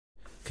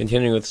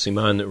Continuing with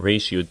Siman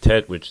Reish Yud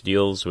Tet, which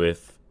deals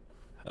with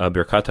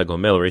Birkat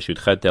HaGomel. Reish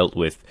Yud Chet dealt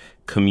with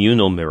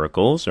communal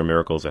miracles, or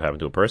miracles that happen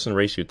to a person.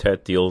 Reish Yud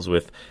Tet deals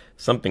with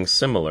something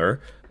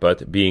similar,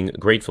 but being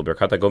grateful.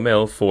 Birkat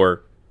HaGomel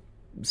for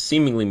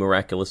seemingly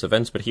miraculous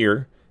events, but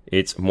here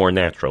it's more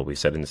natural. We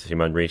said in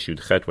Siman Reish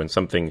Yud Chet, when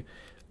something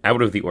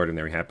out of the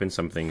ordinary happens,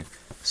 something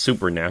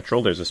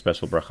supernatural, there's a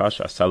special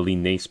bracha, asali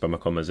nes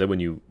b'makom hazeh,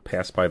 when you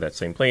pass by that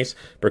same place.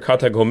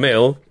 Birkat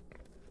HaGomel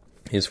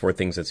is for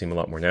things that seem a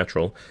lot more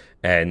natural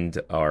and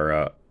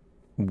are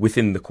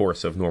within the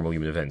course of normal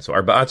human events. So,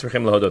 arba'at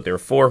tzrichim lehodot, there are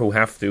four who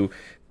have to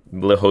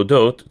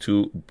lehodot,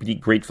 to be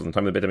grateful. In the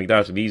time of the Beit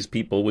HaMikdash, these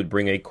people would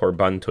bring a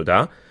korban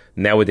todah.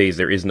 Nowadays,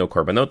 there is no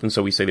korbanot, and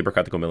so we say the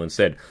Birkat HaGomel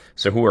instead.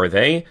 So who are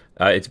they?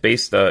 It's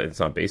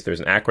not based, there's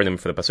an acronym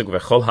for the pasuk,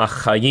 v'chol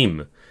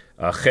ha'chayim,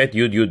 chet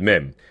yud yud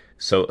mem.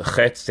 So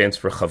chet stands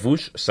for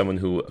chavush, someone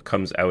who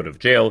comes out of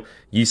jail.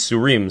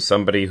 Yisurim,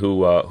 somebody who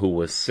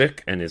was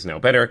sick and is now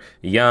better.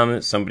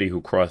 Yam, somebody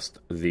who crossed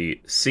the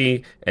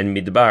sea. And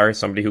midbar,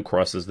 somebody who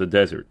crosses the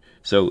desert.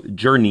 So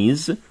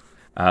journeys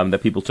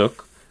that people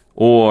took,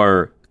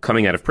 or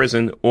coming out of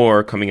prison,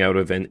 or coming out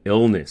of an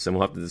illness. And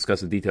we'll have to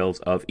discuss the details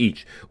of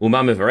each. Uma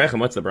mevarech, and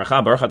what's the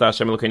bracha? Baruch atah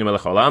Hashem Elokeinu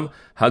melech haolam,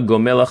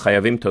 HaGomel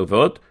chayavim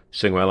tovot,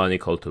 shegomel ani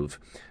kol tov.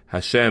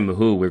 Hashem,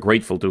 who we're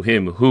grateful to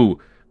Him, who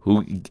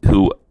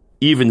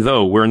even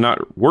though we're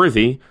not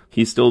worthy,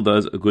 He still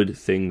does good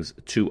things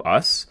to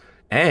us.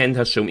 And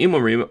Hashem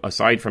imomrim,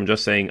 aside from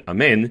just saying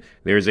Amen,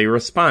 there's a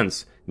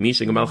response. Mi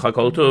shegamelcha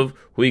kol tov,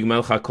 hu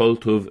yigamelcha kol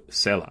tov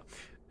sela.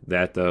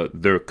 That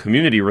the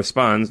community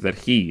responds that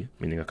He,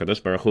 meaning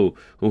HaKadosh Baruch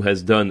who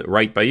has done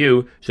right by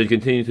you, should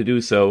continue to do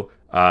so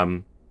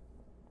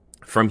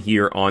from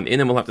here on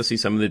in, and we'll have to see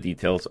some of the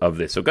details of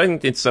this. So getting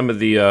into some of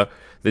the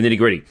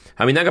nitty-gritty.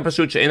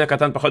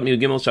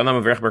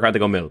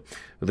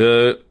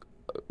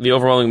 The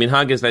overwhelming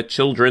minhag is that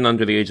children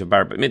under the age of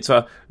bar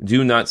mitzvah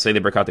do not say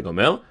the Birkat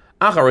HaGomel.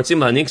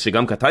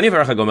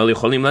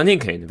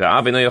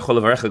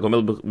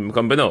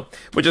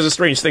 Which is a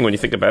strange thing when you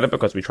think about it,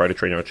 because we try to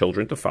train our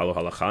children to follow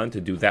halakha and to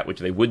do that which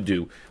they would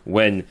do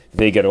when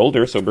they get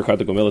older. So Birkat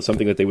HaGomel is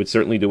something that they would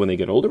certainly do when they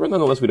get older, but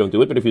nonetheless we don't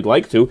do it. But if you'd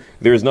like to,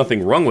 there is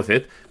nothing wrong with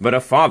it. But a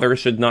father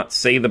should not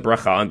say the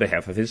bracha on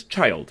behalf of his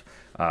child.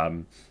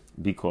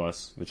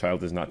 Because the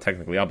child is not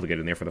technically obligated,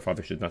 and therefore the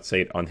father should not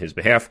say it on his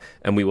behalf.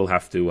 And we will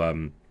have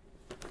to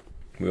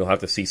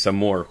see some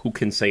more who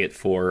can say it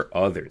for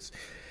others.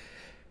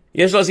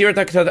 That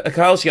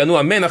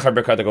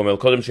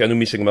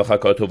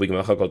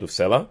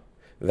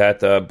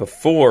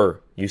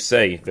before you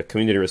say the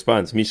community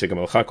response, Misha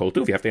Gamelcha Kol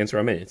Tuv, you have to answer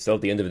Amen. It's still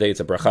at the end of the day, it's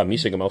a bracha.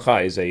 Misha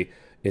Gamelcha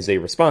is a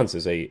response,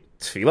 is a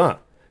tefillah.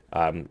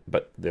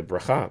 But the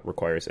bracha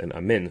requires an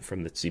Amen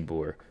from the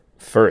tzibur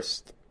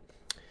first.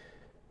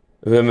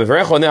 And then the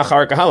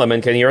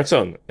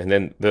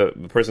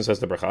person says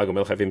the bracha,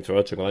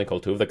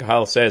 the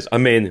kahal says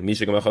Amen, and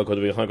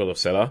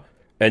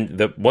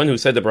the one who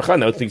said the bracha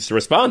now needs to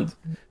respond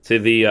to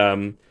the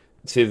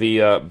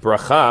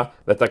bracha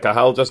that the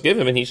kahal just gave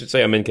him, and he should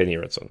say Amen ken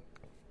yiratzon.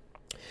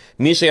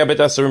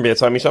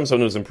 Someone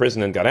who was in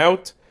prison and got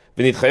out,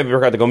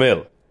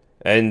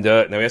 and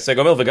now he has to say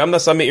Gomel,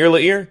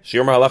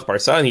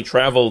 and he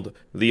traveled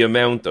the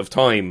amount of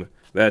time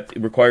that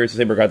requires to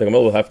say Birkat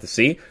HaGomel, we'll have to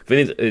see. So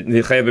then he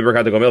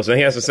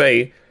has to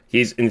say,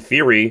 he's in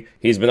theory,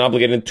 he's been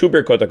obligated to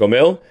Birkat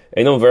HaGomel,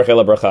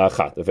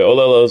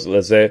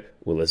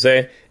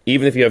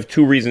 even if you have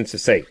two reasons to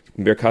say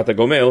Birkat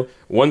HaGomel,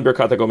 one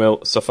Birkat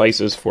HaGomel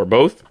suffices for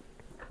both.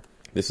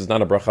 This is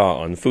not a bracha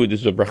on food, this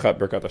is a bracha,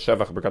 Birkat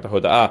HaShavach, Birkat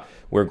HaHoda'ah.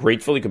 We're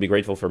grateful, you could be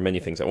grateful for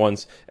many things at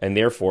once, and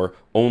therefore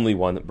only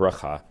one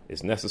bracha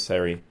is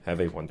necessary.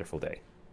 Have a wonderful day.